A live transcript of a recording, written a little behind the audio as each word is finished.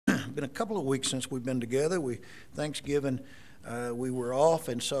been a couple of weeks since we've been together. Thanksgiving, we were off,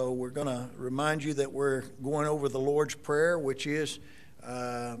 and so we're going to remind you that we're going over the Lord's Prayer, which is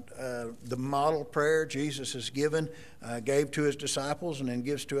the model prayer Jesus has gave to his disciples and then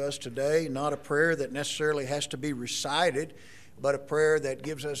gives to us today. Not a prayer that necessarily has to be recited, but a prayer that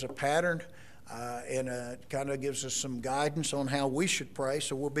gives us a pattern and kind of gives us some guidance on how we should pray.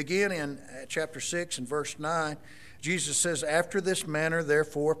 So we'll begin in chapter 6 and verse 9. Jesus says, "After this manner,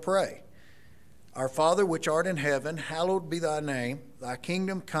 therefore, pray. Our Father which art in heaven, hallowed be thy name. Thy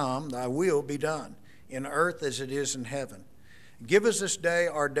kingdom come, thy will be done, in earth as it is in heaven. Give us this day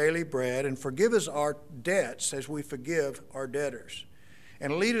our daily bread, and forgive us our debts as we forgive our debtors.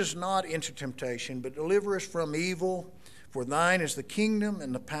 And lead us not into temptation, but deliver us from evil. For thine is the kingdom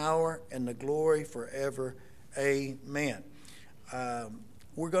and the power and the glory forever. Amen."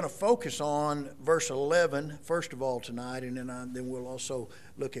 We're going to focus on verse 11, first of all, tonight, and then we'll also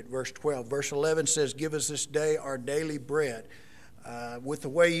look at verse 12. Verse 11 says, "Give us this day our daily bread." With the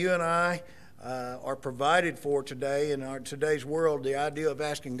way you and I are provided for today in today's world, the idea of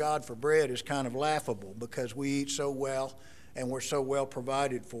asking God for bread is kind of laughable because we eat so well and we're so well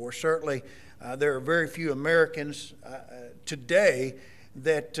provided for. Certainly, there are very few Americans today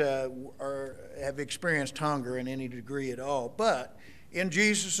that have experienced hunger in any degree at all. But in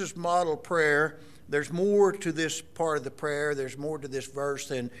Jesus' model prayer, there's more to this part of the prayer. There's more to this verse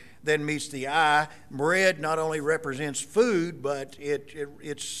than meets the eye. Bread not only represents food, but it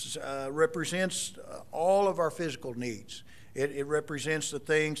represents all of our physical needs. It represents the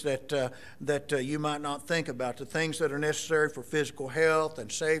things that you might not think about, the things that are necessary for physical health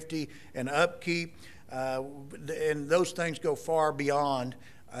and safety and upkeep. And those things go far beyond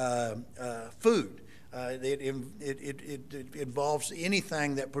food. It involves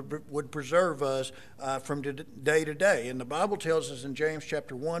anything that would preserve us from day to day. And the Bible tells us in James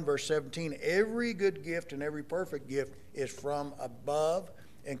chapter 1, verse 17, "Every good gift and every perfect gift is from above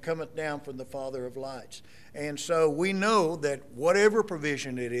and cometh down from the Father of lights." And so we know that whatever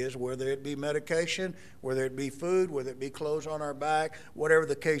provision it is, whether it be medication, whether it be food, whether it be clothes on our back, whatever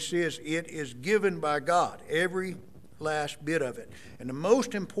the case is, it is given by God, every last bit of it. And the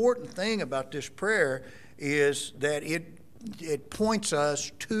most important thing about this prayer is that it points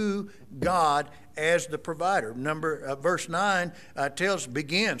us to God as the provider. Verse 9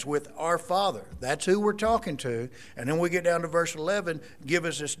 begins with our Father. That's who we're talking to. And then we get down to verse 11, "Give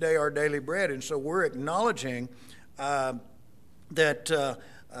us this day our daily bread." And so we're acknowledging that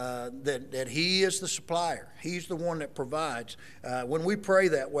he is the supplier. He's the one that provides. When we pray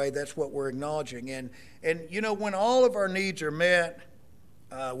that way, that's what we're acknowledging. And when all of our needs are met,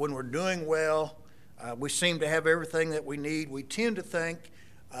 when we're doing well, we seem to have everything that we need, we tend to think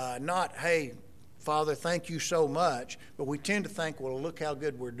not, "Hey, Father, thank you so much," but we tend to think, "Well, look how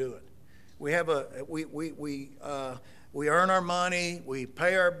good we're doing." We have we earn our money, we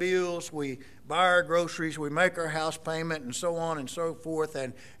pay our bills, we buy our groceries, we make our house payment, and so on and so forth.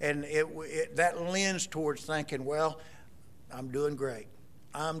 And that lends towards thinking, "Well, I'm doing great.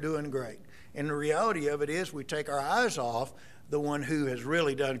 I'm doing great." And the reality of it is we take our eyes off the one who has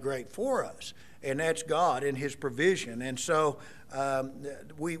really done great for us, and that's God and his provision. And so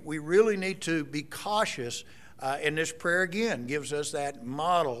we really need to be cautious. And this prayer, again, gives us that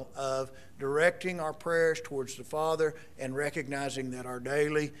model of directing our prayers towards the Father and recognizing that our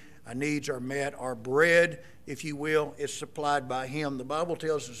daily needs are met. Our bread, if you will, is supplied by him. The Bible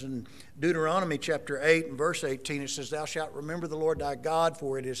tells us in Deuteronomy chapter 8 and verse 18, it says, "Thou shalt remember the Lord thy God,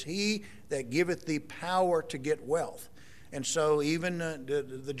 for it is he that giveth thee power to get wealth." And so even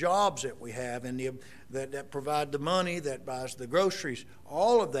the jobs that we have and that provide the money, that buys the groceries,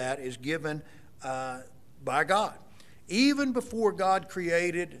 all of that is given by God. Even before God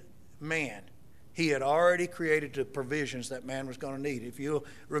created man, he had already created the provisions that man was going to need. If you'll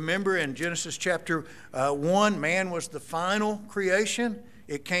remember in Genesis chapter 1, man was the final creation.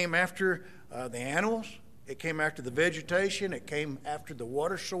 It came after the animals. It came after the vegetation. It came after the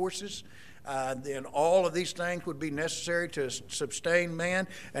water sources. Then all of these things would be necessary to sustain man.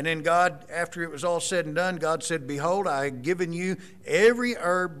 And then God, after it was all said and done, God said, "Behold, I have given you every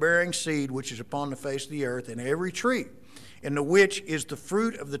herb bearing seed which is upon the face of the earth, and every tree, in the which is the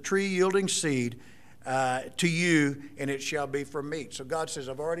fruit of the tree yielding seed to you, and it shall be for meat." So God says,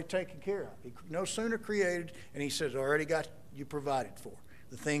 "I've already taken care of." He no sooner created, and he says, "I already got you provided for,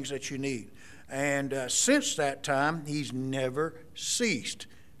 the things that you need." And since that time, he's never ceased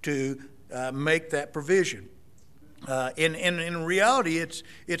to make that provision. In reality,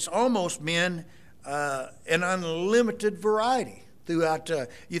 it's almost been an unlimited variety throughout.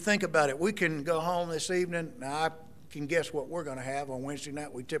 You think about it. We can go home this evening. Now, can guess what we're going to have on Wednesday night.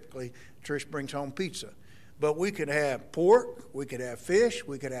 Trish brings home pizza. But we could have pork, we could have fish,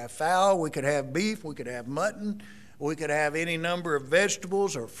 we could have fowl, we could have beef, we could have mutton, we could have any number of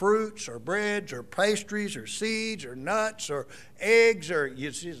vegetables or fruits or breads or pastries or seeds or nuts or eggs, or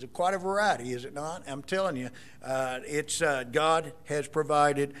it's quite a variety, is it not? I'm telling you, God has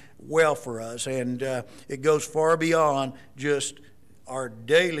provided well for us, and it goes far beyond just our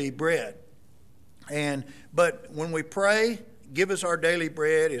daily bread. But when we pray, give us our daily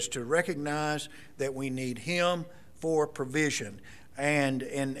bread, is to recognize that we need Him for provision, and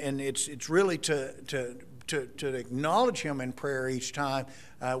it's really to acknowledge Him in prayer each time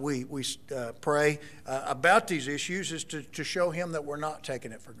we pray about these issues, is to show Him that we're not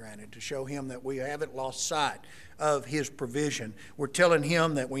taking it for granted, to show Him that we haven't lost sight of His provision. We're telling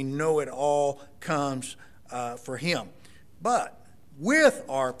Him that we know it all comes for Him. But with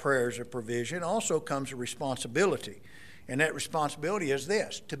our prayers of provision also comes a responsibility. And that responsibility is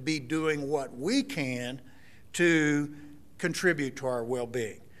this: to be doing what we can to contribute to our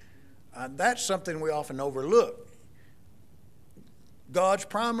well-being. That's something we often overlook. God's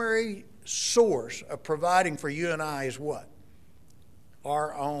primary source of providing for you and I is what?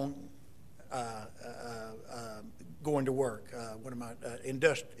 Our own going to work.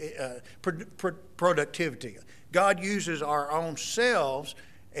 Productivity. God uses our own selves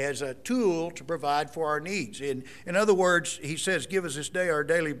as a tool to provide for our needs. In other words, He says, give us this day our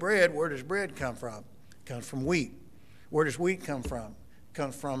daily bread. Where does bread come from? It comes from wheat. Where does wheat come from? It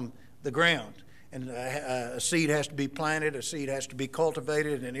comes from the ground. And a seed has to be planted, a seed has to be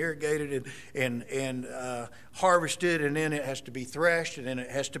cultivated and irrigated and harvested, and then it has to be threshed, and then it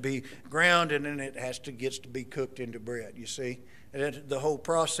has to be ground, and then it gets to be cooked into bread, you see? And the whole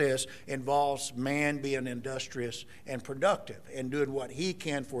process involves man being industrious and productive and doing what he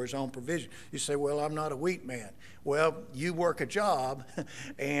can for his own provision. You say, well, I'm not a wheat man. Well, you work a job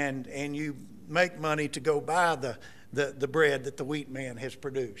and you make money to go buy the bread that the wheat man has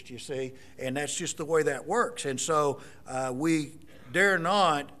produced, you see, and that's just the way that works. And so we dare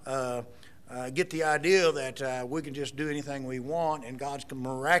not get the idea that we can just do anything we want and God's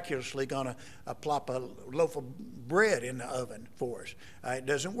miraculously going to plop a loaf of bread in the oven for us. It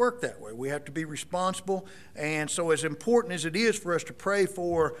doesn't work that way. We have to be responsible, and so as important as it is for us to pray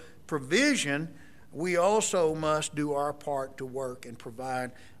for provision, we also must do our part to work and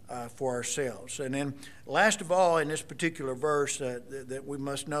provide for ourselves. And then last of all, in this particular verse that we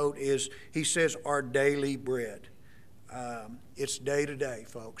must note is He says our daily bread. It's day to day,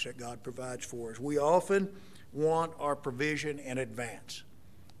 folks, that God provides for us. We often want our provision in advance.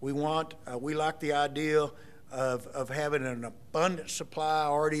 We like the idea of having an abundant supply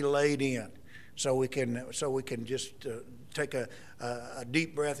already laid in, so we can just take a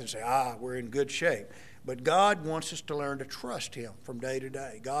deep breath and say, we're in good shape. But God wants us to learn to trust Him from day to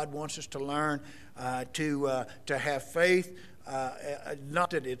day. God wants us to learn to have faith.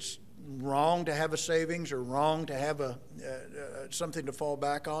 Not that it's wrong to have a savings or wrong to have something to fall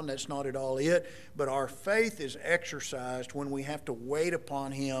back on. That's not at all it. But our faith is exercised when we have to wait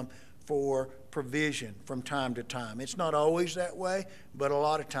upon Him for provision from time to time. It's not always that way, but a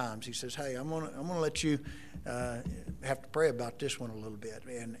lot of times He says, hey, I'm gonna let you have to pray about this one a little bit.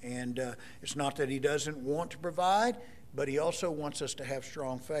 And it's not that He doesn't want to provide, but He also wants us to have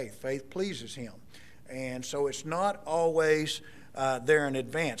strong faith. Faith pleases Him. And so it's not always there in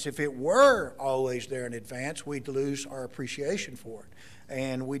advance. If it were always there in advance, we'd lose our appreciation for it,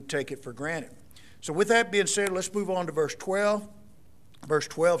 and we'd take it for granted. So with that being said, let's move on to verse 12. Verse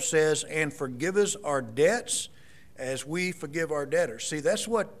 12 says, and forgive us our debts as we forgive our debtors. See, that's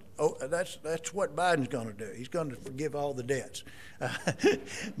what Biden's going to do. He's going to forgive all the debts.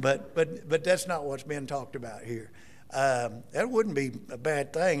 But that's not what's being talked about here. That wouldn't be a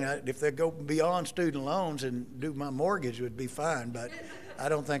bad thing. If they go beyond student loans and do my mortgage, it would be fine, but I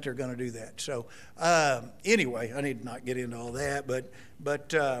don't think they're going to do that. So anyway, I need to not get into all that, but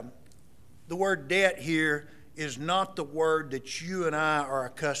the word debt here is not the word that you and I are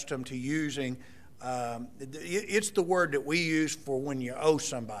accustomed to using. It's the word that we use for when you owe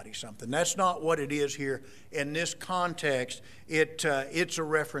somebody something. That's not what it is here in this context. It's a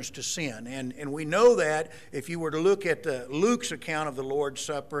reference to sin, and we know that if you were to look at Luke's account of the Lord's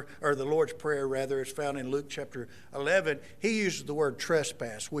Supper, or the Lord's Prayer rather, it's found in Luke chapter 11. He uses the word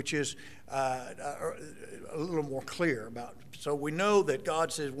trespass, which is a little more clear about. So we know that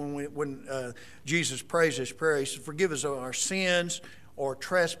God says when Jesus prays this prayer, He says, "Forgive us our sins or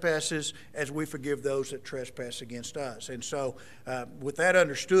trespasses as we forgive those that trespass against us." And so with that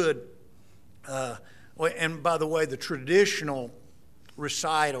understood, and by the way, the traditional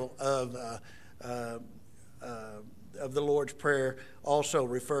recital of of the Lord's Prayer also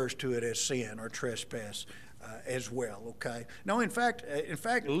refers to it as sin or trespass as well. Okay. No, in fact,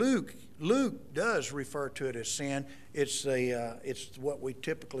 Luke does refer to it as sin. It's what we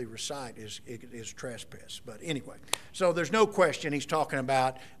typically recite is trespass. But anyway, so there's no question he's talking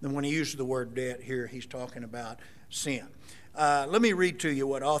about. Then when he uses the word debt here, he's talking about sin. Let me read to you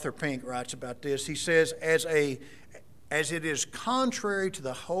what author Pink writes about this. He says, as it is contrary to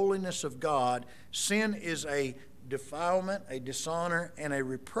the holiness of God, sin is a defilement, a dishonor, and a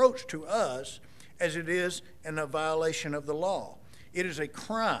reproach to us, as it is in a violation of the law. It is a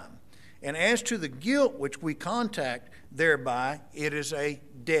crime. And as to the guilt which we contact thereby, it is a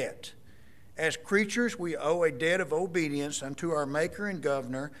debt. As creatures, we owe a debt of obedience unto our Maker and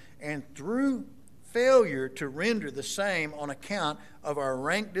Governor, and through failure to render the same on account of our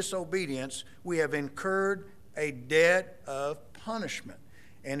rank disobedience, we have incurred a debt of punishment.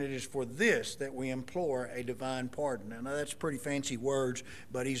 And it is for this that we implore a divine pardon. Now that's pretty fancy words,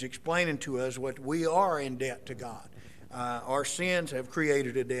 but he's explaining to us what we are in debt to God. Our sins have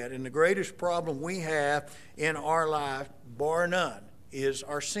created a debt, and the greatest problem we have in our life, bar none, is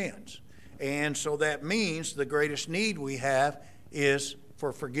our sins. And so that means the greatest need we have is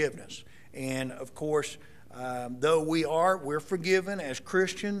for forgiveness. And of course, though we're forgiven as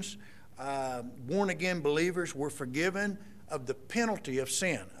Christians, born-again believers, we're forgiven of the penalty of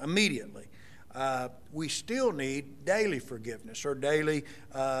sin immediately. We still need daily forgiveness or daily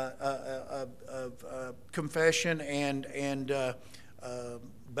confession and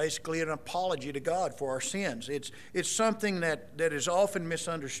basically an apology to God for our sins. It's something that is often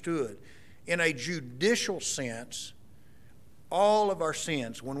misunderstood. In a judicial sense, all of our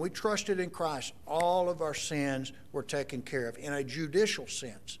sins, when we trusted in Christ, all of our sins were taken care of. In a judicial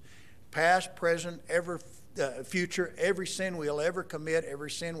sense, past, present, future, every sin we'll ever commit, every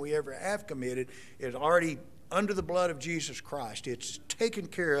sin we ever have committed is already under the blood of Jesus Christ. It's taken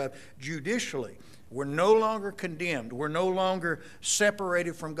care of judicially. We're no longer condemned. We're no longer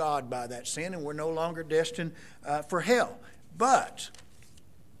separated from God by that sin, and we're no longer destined for hell. But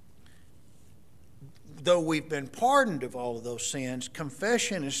though we've been pardoned of all of those sins,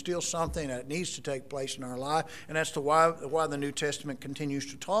 confession is still something that needs to take place in our life, and that's why the New Testament continues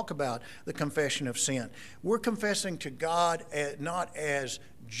to talk about the confession of sin. We're confessing to God not as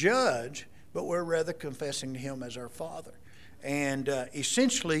judge, but we're rather confessing to Him as our Father. And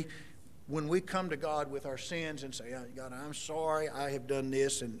essentially, when we come to God with our sins and say, God, I'm sorry, I have done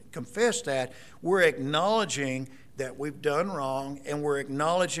this, and confess that, we're acknowledging that we've done wrong, and we're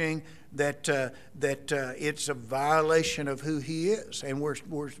acknowledging that it's a violation of who He is, and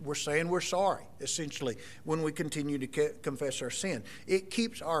we're saying we're sorry, essentially, when we continue to confess our sin. It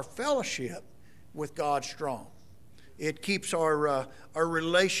keeps our fellowship with God strong. It keeps our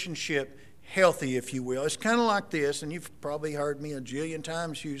relationship healthy, if you will. It's kind of like this, and you've probably heard me a jillion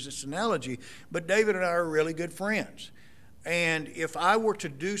times use this analogy, but David and I are really good friends. And if I were to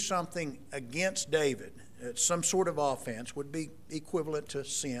do something against David, some sort of offense would be equivalent to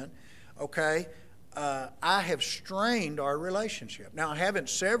sin, okay? I have strained our relationship. Now, I haven't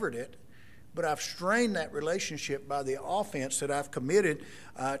severed it, but I've strained that relationship by the offense that I've committed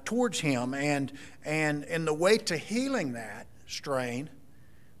towards him. And the way to healing that strain,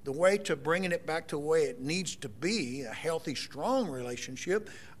 the way to bringing it back to the way it needs to be, a healthy, strong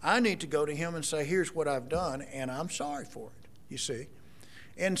relationship, I need to go to him and say, here's what I've done, and I'm sorry for it, you see.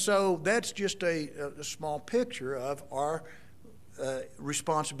 And so that's just a small picture of our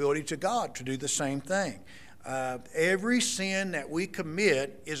responsibility to God to do the same thing. Every sin that we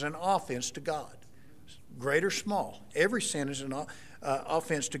commit is an offense to God, great or small. Every sin is an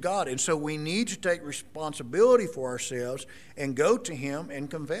offense to God. And so we need to take responsibility for ourselves and go to Him and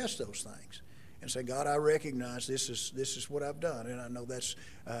confess those things and say, God, I recognize this is what I've done, and I know that's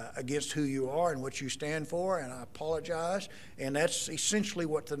against who you are and what you stand for, and I apologize. And that's essentially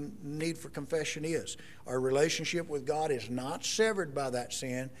what the need for confession is. Our relationship with God is not severed by that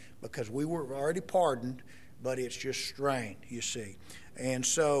sin because we were already pardoned, but it's just strained, you see. And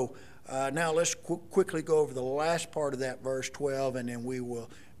so now let's quickly go over the last part of that verse 12, and then we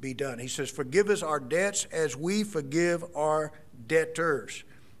will be done. He says, forgive us our debts as we forgive our debtors.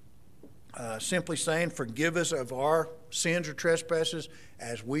 Simply saying, forgive us of our sins or trespasses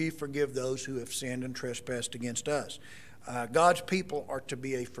as we forgive those who have sinned and trespassed against us. God's people are to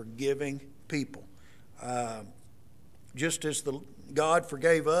be a forgiving people. Just as God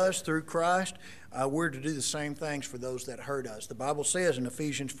forgave us through Christ, we're to do the same things for those that hurt us. The Bible says in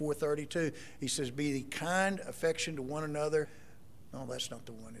Ephesians 4:32, He says, be kind affection to one another. No, that's not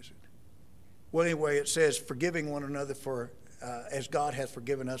the one, is it? Well, anyway, it says, forgiving one another for as God hath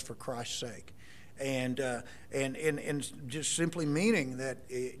forgiven us for Christ's sake. And just simply meaning that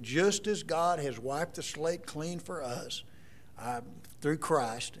just as God has wiped the slate clean for us through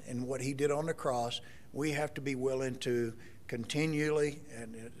Christ and what he did on the cross, we have to be willing to continually,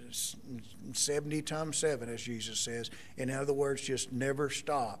 and 70 times 7, as Jesus says, in other words, just never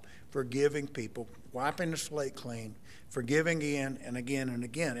stop forgiving people, wiping the slate clean, forgiving again and again and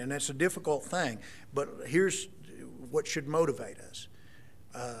again. And that's a difficult thing, but here's what should motivate us.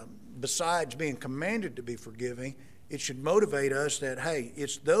 Besides being commanded to be forgiving, it should motivate us that, hey,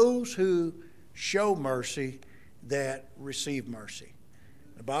 it's those who show mercy that receive mercy.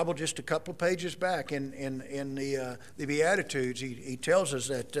 The Bible, just a couple of pages back in the Beatitudes, he tells us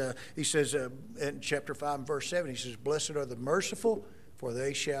that, he says in chapter 5 and verse 7, he says, "Blessed are the merciful, for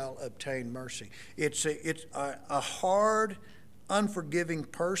they shall obtain mercy." It's a hard, unforgiving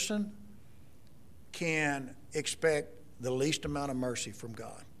person can expect the least amount of mercy from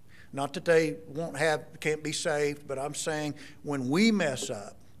God. Not that they can't be saved, but I'm saying when we mess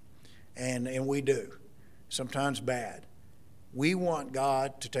up, and we do, sometimes bad, we want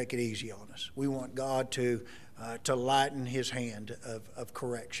God to take it easy on us. We want God to lighten his hand of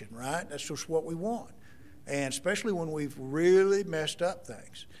correction, right? That's just what we want. And especially when we've really messed up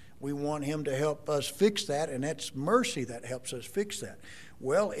things, we want him to help us fix that, and that's mercy that helps us fix that.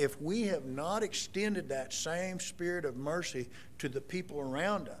 Well, if we have not extended that same spirit of mercy to the people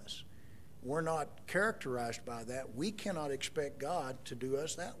around us, we're not characterized by that, we cannot expect God to do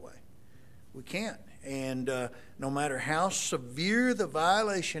us that way. We can't. And no matter how severe the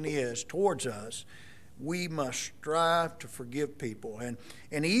violation is towards us, we must strive to forgive people.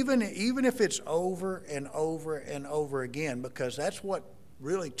 And even if it's over and over and over again, because that's what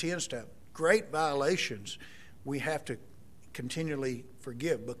really tends to great violations, we have to continually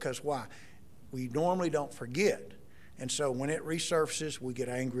forgive. Because why? We normally don't forget. And so when it resurfaces, we get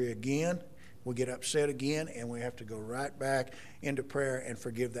angry again, we get upset again, and we have to go right back into prayer and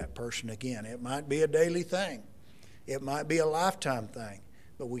forgive that person again. It might be a daily thing. It might be a lifetime thing.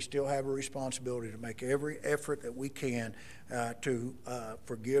 But we still have a responsibility to make every effort that we can to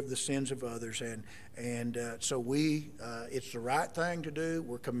forgive the sins of others. And so it's the right thing to do.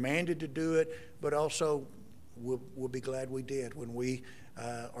 We're commanded to do it, but also we'll be glad we did when we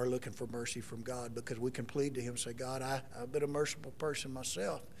are looking for mercy from God, because we can plead to him and say, God, I've been a merciful person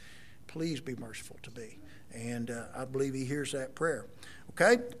myself. Please be merciful to me. And I believe he hears that prayer.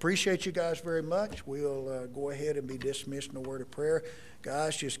 Okay, appreciate you guys very much. We'll go ahead and be dismissed in a word of prayer.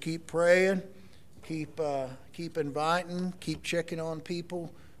 Guys, just keep praying, keep inviting, keep checking on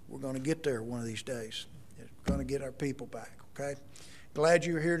people. We're going to get there one of these days. We're going to get our people back, okay? Glad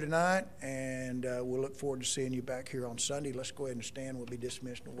you're here tonight, and we'll look forward to seeing you back here on Sunday. Let's go ahead and stand. We'll be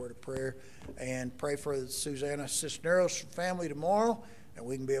dismissed in a word of prayer and pray for the Susanna Cisneros family tomorrow, and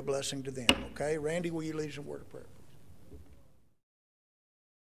we can be a blessing to them, okay? Randy, will you lead us in a word of prayer?